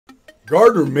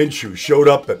Gardner Minshew showed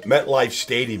up at MetLife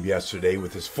Stadium yesterday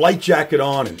with his flight jacket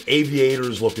on and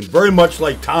aviators, looking very much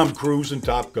like Tom Cruise in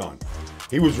Top Gun.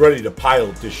 He was ready to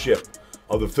pilot this ship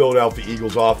of the Philadelphia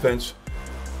Eagles offense.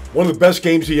 One of the best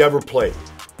games he ever played.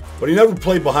 But he never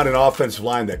played behind an offensive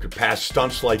line that could pass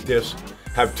stunts like this,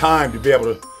 have time to be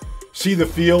able to see the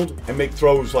field and make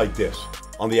throws like this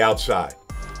on the outside.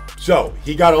 So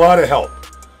he got a lot of help,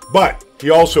 but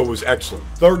he also was excellent.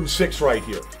 3rd and 6 right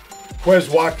here.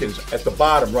 Quez Watkins at the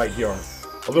bottom right here.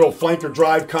 A little flanker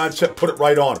drive concept, put it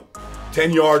right on him.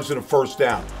 10 yards and a first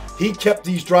down. He kept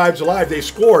these drives alive. They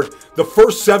scored the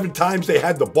first 7 times they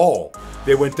had the ball.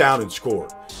 They went down and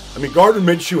scored. I mean, Gardner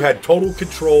Minshew had total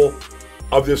control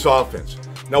of this offense.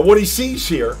 Now, what he sees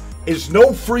here is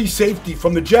no free safety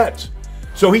from the Jets.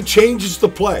 So he changes the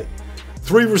play.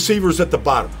 3 receivers at the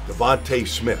bottom. Devontae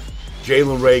Smith,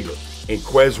 Jalen Reagor, and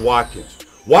Quez Watkins.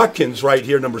 Watkins right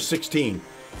here, number 16,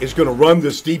 is going to run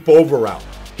this deep over route.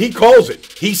 He calls it.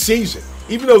 He sees it.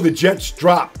 Even though the Jets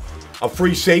drop a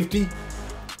free safety,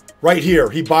 right here,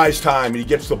 he buys time and he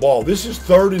gets the ball. This is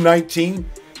 3rd and 19.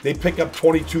 They pick up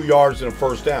 22 yards and a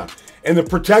first down. And the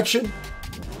protection,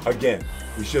 again,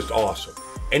 was just awesome.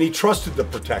 And he trusted the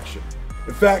protection.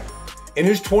 In fact, in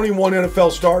his 21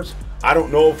 NFL starts, I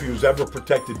don't know if he was ever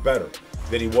protected better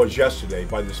than he was yesterday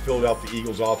by this Philadelphia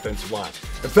Eagles offensive line.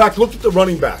 In fact, look at the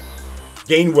running back.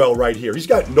 Gainwell right here. He's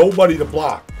got nobody to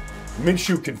block.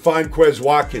 Minshew can find Quez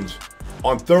Watkins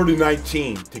on 3rd and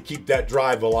 19 to keep that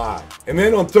drive alive. And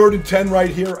then on 3rd and 10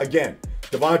 right here, again,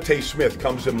 Devontae Smith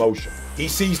comes in motion. He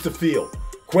sees the field.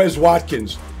 Quez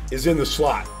Watkins is in the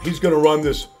slot. He's going to run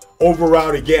this over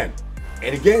route again.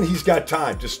 And again, he's got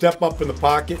time to step up in the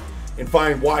pocket and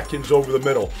find Watkins over the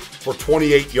middle for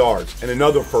 28 yards and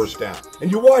another first down.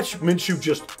 And you watch Minshew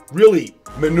just really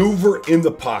maneuver in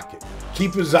the pocket.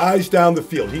 Keep his eyes down the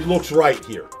field. He looks right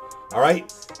here, all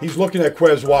right? He's looking at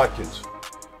Quez Watkins.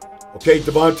 Okay,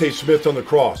 Devontae Smith on the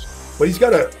cross. But he's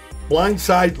got a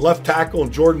blindside left tackle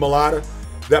in Jordan Mailata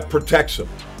that protects him.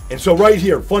 And so right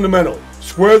here, fundamentally,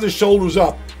 square the shoulders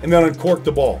up and then uncork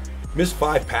the ball. Missed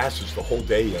 5 passes the whole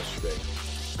day yesterday.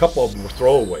 A couple of them were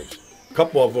throwaways. A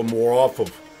couple of them were off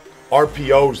of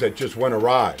RPOs that just went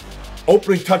awry.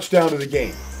 Opening touchdown of the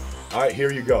game. All right,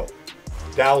 here you go.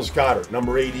 Dallas Gardner,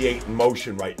 number 88, in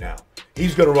motion right now.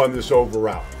 He's going to run this over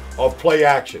route. Off play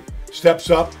action. Steps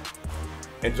up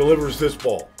and delivers this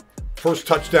ball. First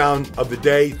touchdown of the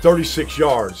day, 36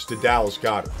 yards to Dallas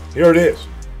Gardner. Here it is.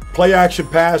 Play action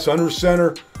pass, under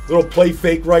center. Little play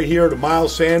fake right here to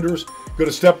Miles Sanders. Going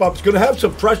to step up. He's going to have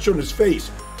some pressure in his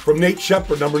face from Nate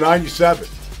Shepard, number 97.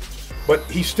 But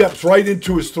he steps right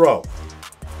into his throw.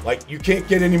 Like, you can't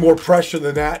get any more pressure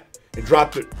than that, and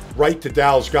dropped it right to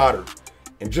Dallas Gardner.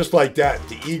 And just like that,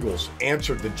 the Eagles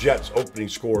answered the Jets' opening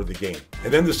score of the game.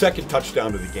 And then the second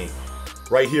touchdown of the game,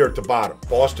 right here at the bottom.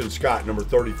 Boston Scott, number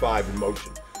 35, in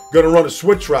motion. Going to run a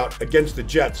switch route against the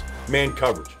Jets' man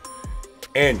coverage.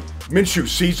 And Minshew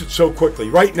sees it so quickly.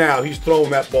 Right now, he's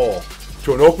throwing that ball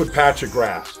to an open patch of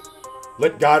grass.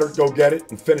 Let Goddard go get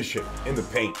it and finish it in the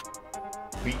paint.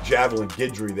 Beat Javelin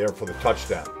Guidry there for the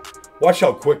touchdown. Watch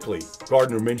how quickly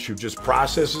Gardner Minshew just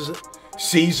processes it,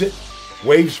 sees it,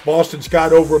 waves Boston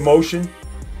Scott over in motion.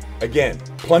 Again,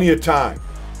 plenty of time.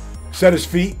 Set his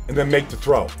feet and then make the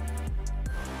throw.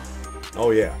 Oh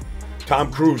yeah,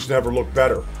 Tom Cruise never looked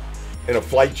better in a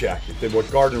flight jacket than what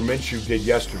Gardner Minshew did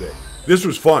yesterday. This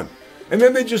was fun. And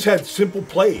then they just had simple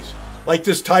plays, like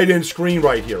this tight end screen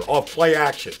right here, off play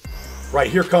action. Right,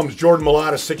 here comes Jordan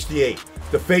Mailata, 68.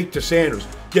 The fake to Sanders.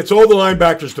 Gets all the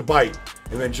linebackers to bite.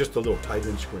 And then just a little tight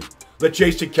end screen. Let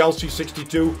Jason Kelsey,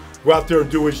 62, go out there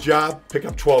and do his job, pick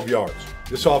up 12 yards.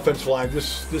 This offensive line,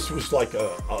 this was like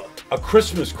a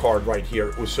Christmas card right here.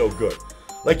 It was so good.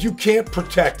 Like, you can't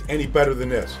protect any better than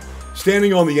this.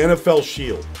 Standing on the NFL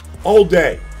shield all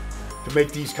day to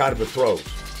make these kind of throws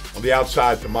on the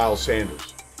outside to Miles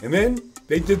Sanders. And then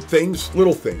they did things,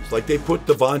 little things, like they put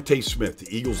Devontae Smith,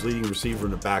 the Eagles' leading receiver,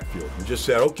 in the backfield and just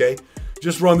said, okay,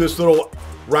 just run this little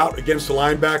route against the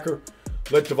linebacker,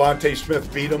 let Devontae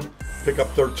Smith beat him, pick up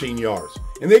 13 yards.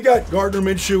 And they got Gardner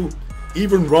Minshew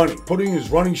even running, putting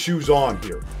his running shoes on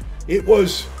here. It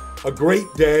was a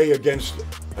great day against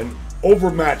an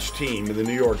overmatched team in the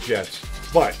New York Jets.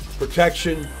 But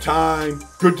protection, time,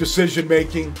 good decision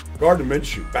making. Gardner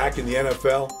Minshew back in the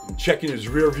NFL and checking his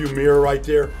rearview mirror right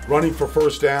there, running for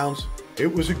first downs.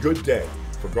 It was a good day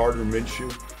for Gardner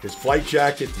Minshew. His flight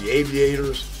jacket, the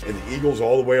aviators, and the Eagles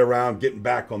all the way around getting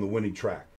back on the winning track.